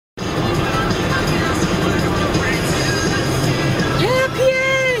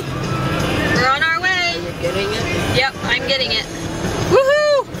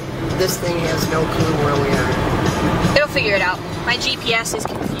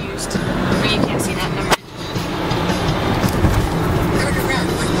confused. Oh, you can't see that number.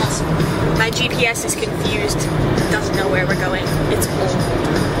 My GPS is confused. It doesn't know where we're going. It's old.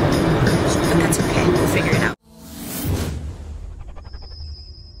 But that's okay. We'll figure it out.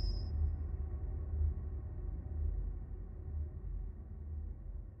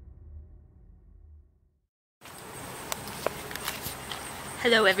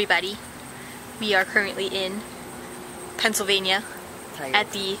 Hello everybody. We are currently in Pennsylvania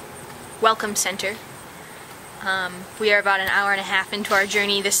at the Welcome Center. We are about an hour and a half into our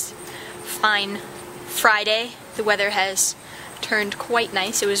journey this fine Friday. The weather has turned quite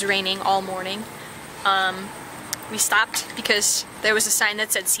nice. It was raining all morning. We stopped because there was a sign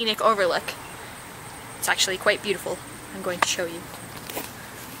that said Scenic Overlook. It's actually quite beautiful. I'm going to show you.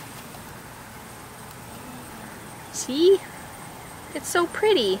 See? It's so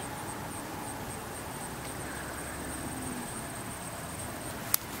pretty.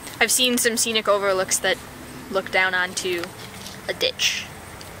 I've seen some scenic overlooks that look down onto a ditch.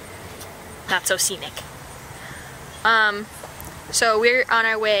 Not so scenic. So we're on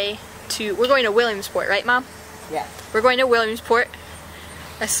our way to, we're going to Williamsport, right Mom? Yeah. We're going to Williamsport.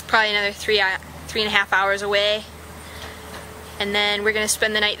 That's probably another 3.5 hours away. And then we're gonna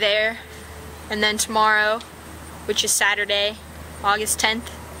spend the night there. And then tomorrow, which is Saturday, August 10th,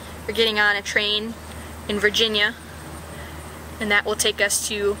 we're getting on a train in Virginia, and that will take us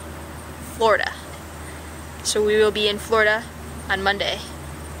to Florida. So we will be in Florida on Monday.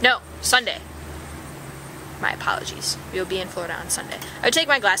 No, Sunday. My apologies. We will be in Florida on Sunday. I would take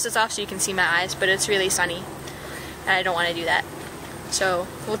my glasses off so you can see my eyes, but it's really sunny, and I don't want to do that. So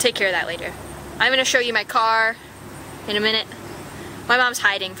we'll take care of that later. I'm going to show you my car in a minute. My mom's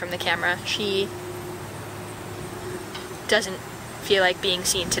hiding from the camera. She doesn't feel like being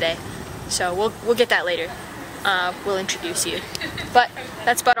seen today, so we'll get that later. We'll introduce you, but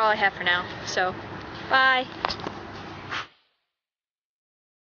that's about all I have for now, so bye.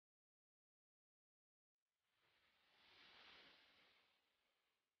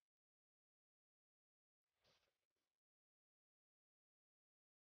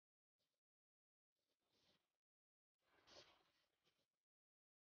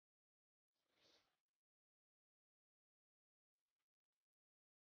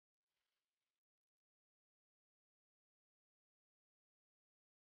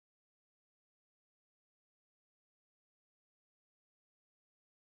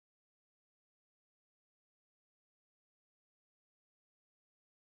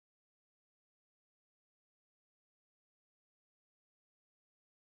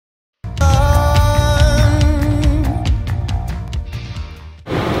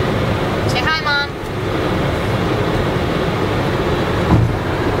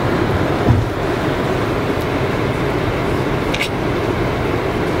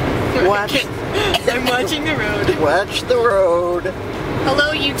 I'm watching the road. Watch the road.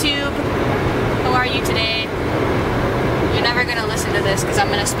 Hello YouTube. How are you today? You're never gonna listen to this because I'm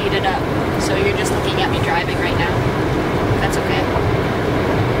gonna speed it up. So you're just looking at me driving right now. That's okay.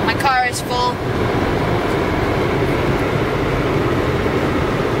 My car is full.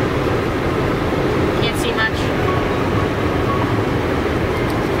 Can't see much.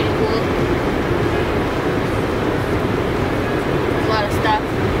 Pretty cool. There's a lot of stuff.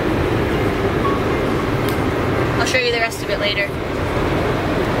 I'll show you the rest of it later.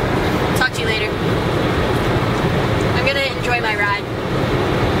 Talk to you later. I'm gonna enjoy my ride,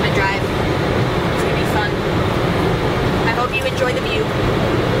 my drive. It's gonna be fun. I hope you enjoy the view.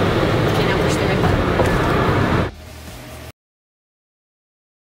 Okay, now push the red button.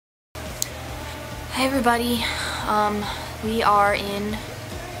 Hi everybody. We are in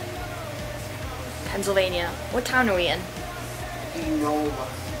Pennsylvania. What town are we in? Enola.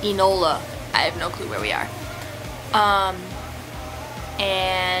 Enola. I have no clue where we are.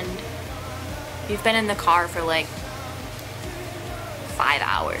 And we've been in the car for like 5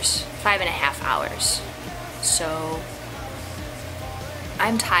 hours, 5.5 hours. So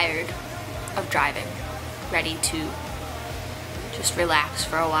I'm tired of driving, ready to just relax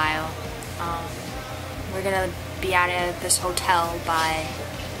for a while. We're gonna be out of this hotel by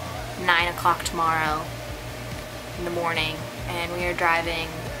 9 o'clock tomorrow in the morning, and we are driving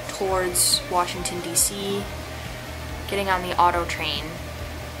towards Washington, D.C., getting on the auto train,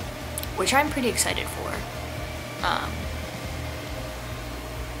 which I'm pretty excited for.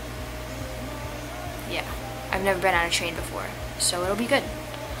 Yeah, I've never been on a train before, so it'll be good.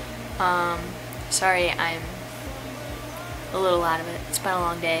 Sorry, I'm a little out of it. It's been a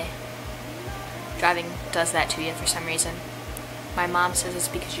long day. Driving does that to you for some reason. My mom says it's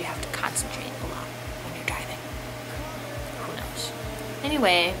because you have to concentrate a lot when you're driving. Who knows?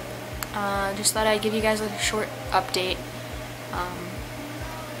 Anyway, Just thought I'd give you guys a short update.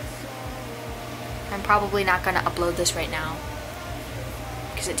 I'm probably not going to upload this right now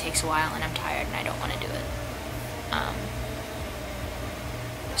because it takes a while and I'm tired and I don't want to do it.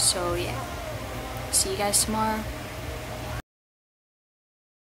 So yeah, see you guys tomorrow.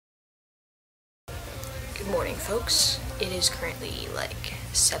 Good morning, folks. It is currently like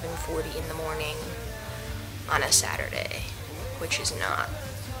 7:40 in the morning on a Saturday, which is not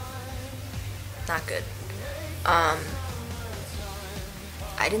good. I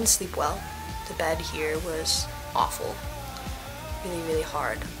didn't sleep well. The bed here was awful, really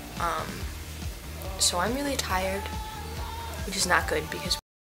hard. So I'm really tired, which is not good because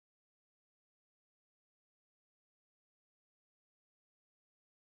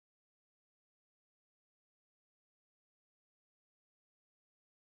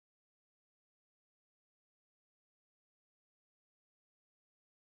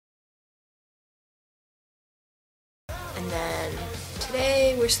and then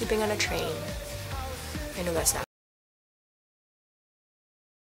today we're sleeping on a train. I know that's not.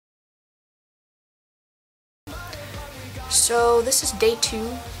 So this is day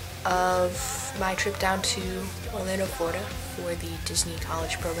 2 of my trip down to Orlando, Florida for the Disney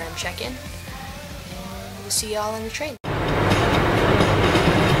College Program check-in. And we'll see y'all on the train.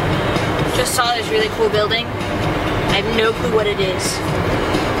 Just saw this really cool building. I have no clue what it is,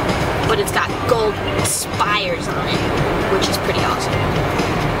 but it's got gold spires on it, which is pretty awesome.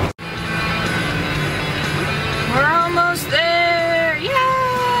 We're almost there! Yay!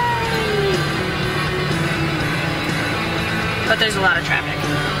 But there's a lot of traffic.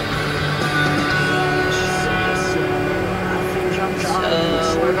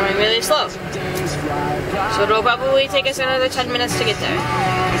 So we're going really slow. So it'll probably take us another 10 minutes to get there.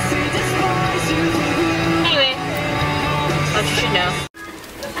 Anyway, thought you should know.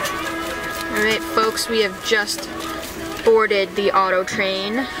 Alright folks, we have just boarded the auto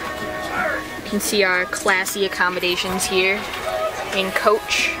train. You can see our classy accommodations here in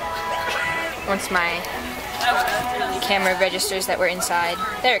coach. Once my camera registers that we're inside.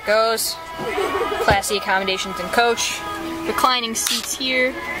 There it goes. Classy accommodations in coach. Reclining seats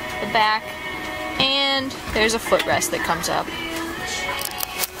here, the back, and there's a footrest that comes up.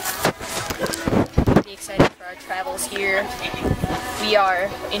 Pretty excited for our travels here. We are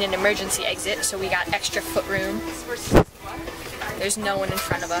in an emergency exit, so we got extra foot room. There's no one in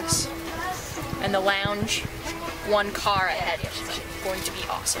front of us. And the lounge, one car ahead, which is going to be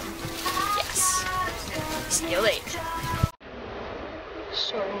awesome. Yes. See you later.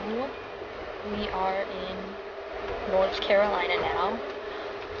 So, we are in North Carolina now.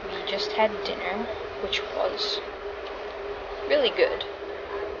 We just had dinner, which was really good.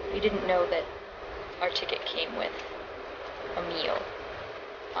 We didn't know that our ticket came with a meal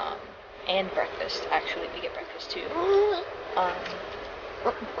and breakfast. Actually, we get breakfast too.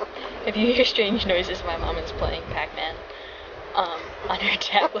 If you hear strange noises, my mom is playing Pac-Man on her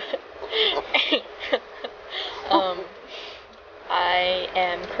tablet. I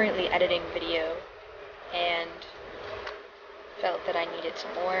am currently editing video and felt that I needed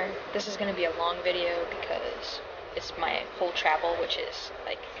some more. This is going to be a long video because it's my whole travel, which is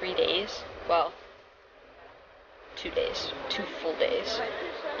like 3 days. Well, 2 days. 2 full days.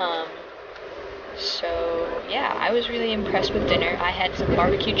 So, yeah, I was really impressed with dinner. I had some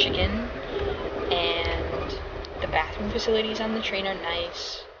barbecue chicken, and the bathroom facilities on the train are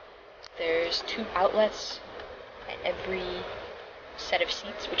nice. There's 2 outlets at every set of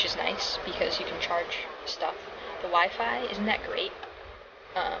seats, which is nice because you can charge stuff. The Wi-Fi isn't that great.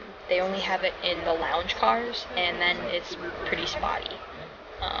 They only have it in the lounge cars, and then it's pretty spotty.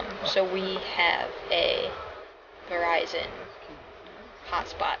 So we have a Verizon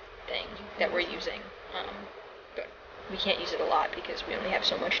hotspot thing that we're using, but we can't use it a lot because we only have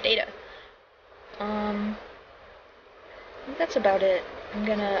so much data. I think that's about it. I'm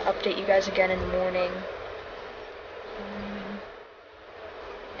gonna update you guys again in the morning,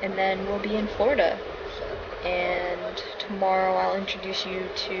 and then we'll be in Florida. And tomorrow I'll introduce you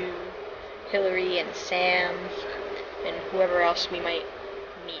to Hillary and Sam and whoever else we might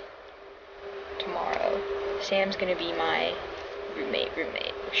meet tomorrow. Sam's gonna be my roommate. We're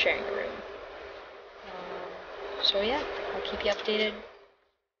sharing a room. So yeah, I'll keep you updated.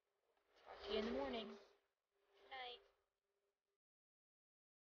 Talk to you in the morning.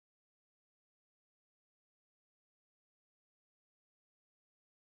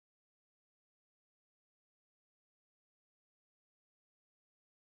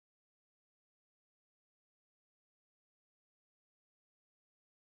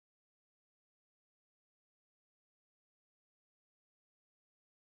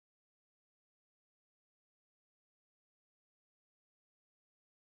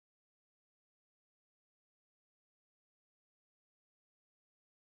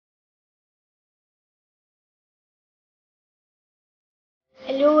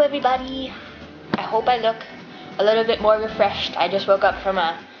 Hello everybody. I hope I look a little bit more refreshed. I just woke up from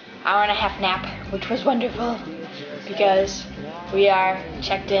an hour and a half nap, which was wonderful because we are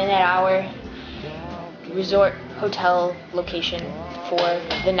checked in at our resort hotel location for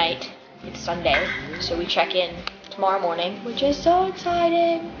the night. It's Sunday, so we check in tomorrow morning, which is so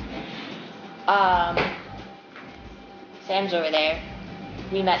exciting. Sam's over there.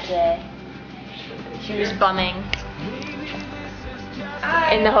 We met today. She was bumming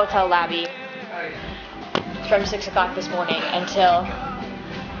in the hotel lobby from 6 o'clock this morning until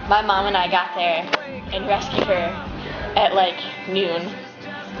my mom and I got there and rescued her at like noon.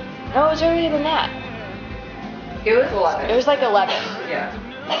 No, it was earlier than that. It was 11. It was like 11. Yeah.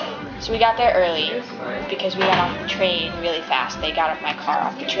 So we got there early because we got off the train really fast. They got my car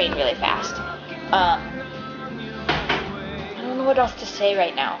off the train really fast. I don't know what else to say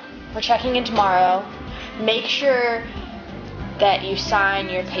right now. We're checking in tomorrow. Make sure that you sign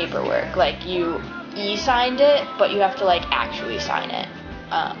your paperwork. Like you e-signed it, but you have to like actually sign it.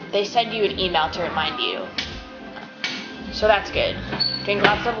 They send you an email to remind you. So that's good. Drink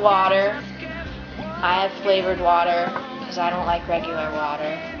lots of water. I have flavored water because I don't like regular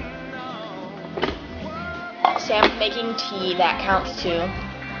water. Sam's making tea, that counts too.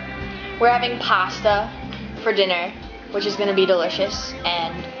 We're having pasta for dinner, which is going to be delicious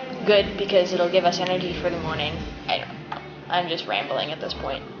and good because it'll give us energy for the morning. I don't know. I'm just rambling at this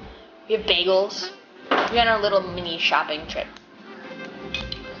point. We have bagels. We went on a little mini shopping trip.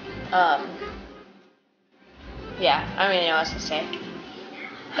 Yeah, I don't really know what else to say.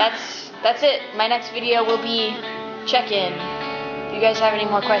 That's it. My next video will be check-in. If you guys have any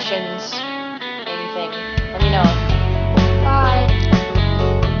more questions, anything, let me know.